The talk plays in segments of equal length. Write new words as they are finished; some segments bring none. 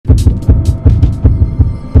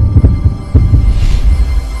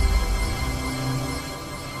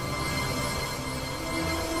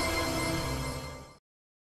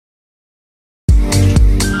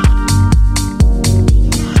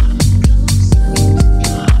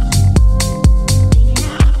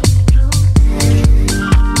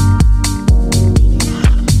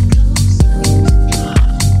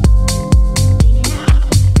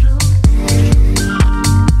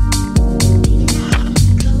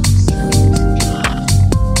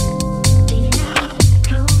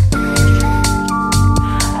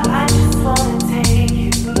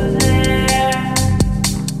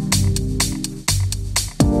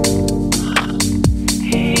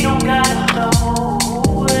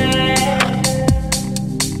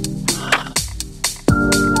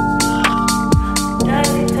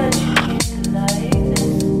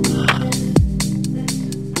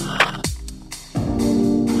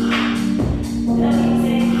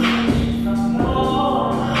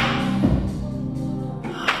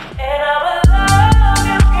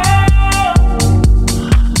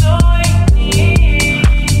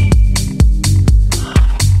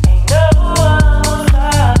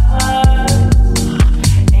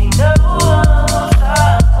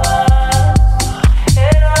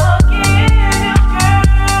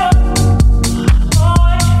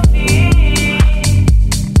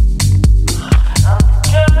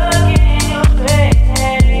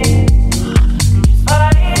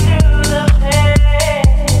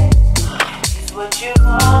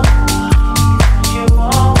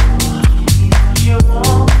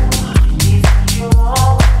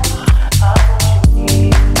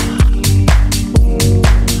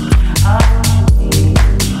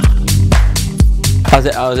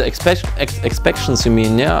The expectations, you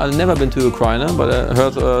mean? Yeah, I've never been to Ukraine, but I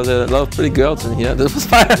heard there are a lot of pretty girls in here. This was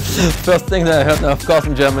my first thing that I heard, of course,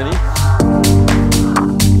 in Germany.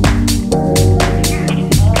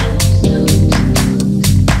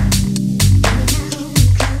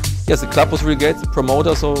 Yes, the club was really great, the promoter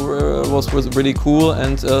was really cool,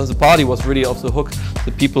 and the party was really off the hook.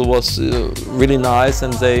 The people was really nice,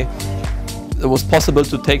 and it was possible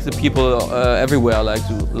to take the people everywhere, like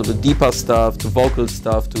to a little bit deeper stuff, to vocal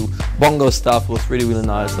stuff, to bongo stuff. It was really, really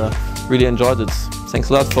nice. I really enjoyed it. Thanks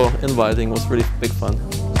a lot for inviting, it was really big fun.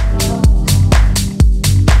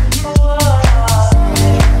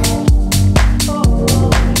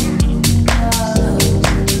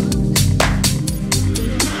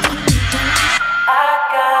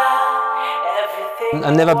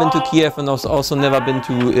 I've never been to Kiev, and I've also never been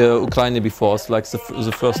to Ukraine before. It's like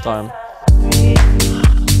the first time.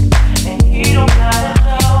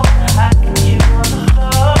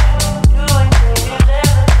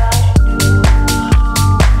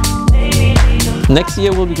 Next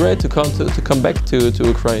year will be great to come back to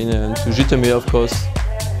Ukraine and to Zhytomyr, of course.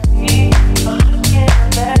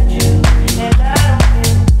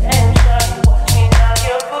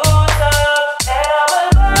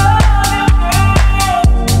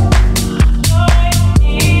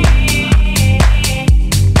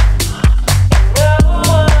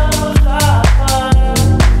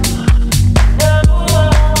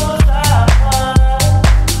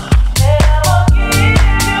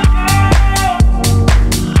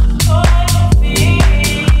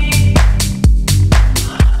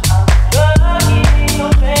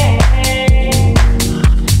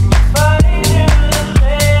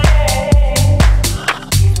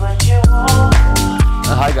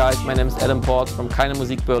 Hi guys, my name is Adam Port from Keine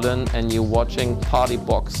Musik Berlin, and you're watching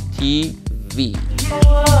Partybox TV.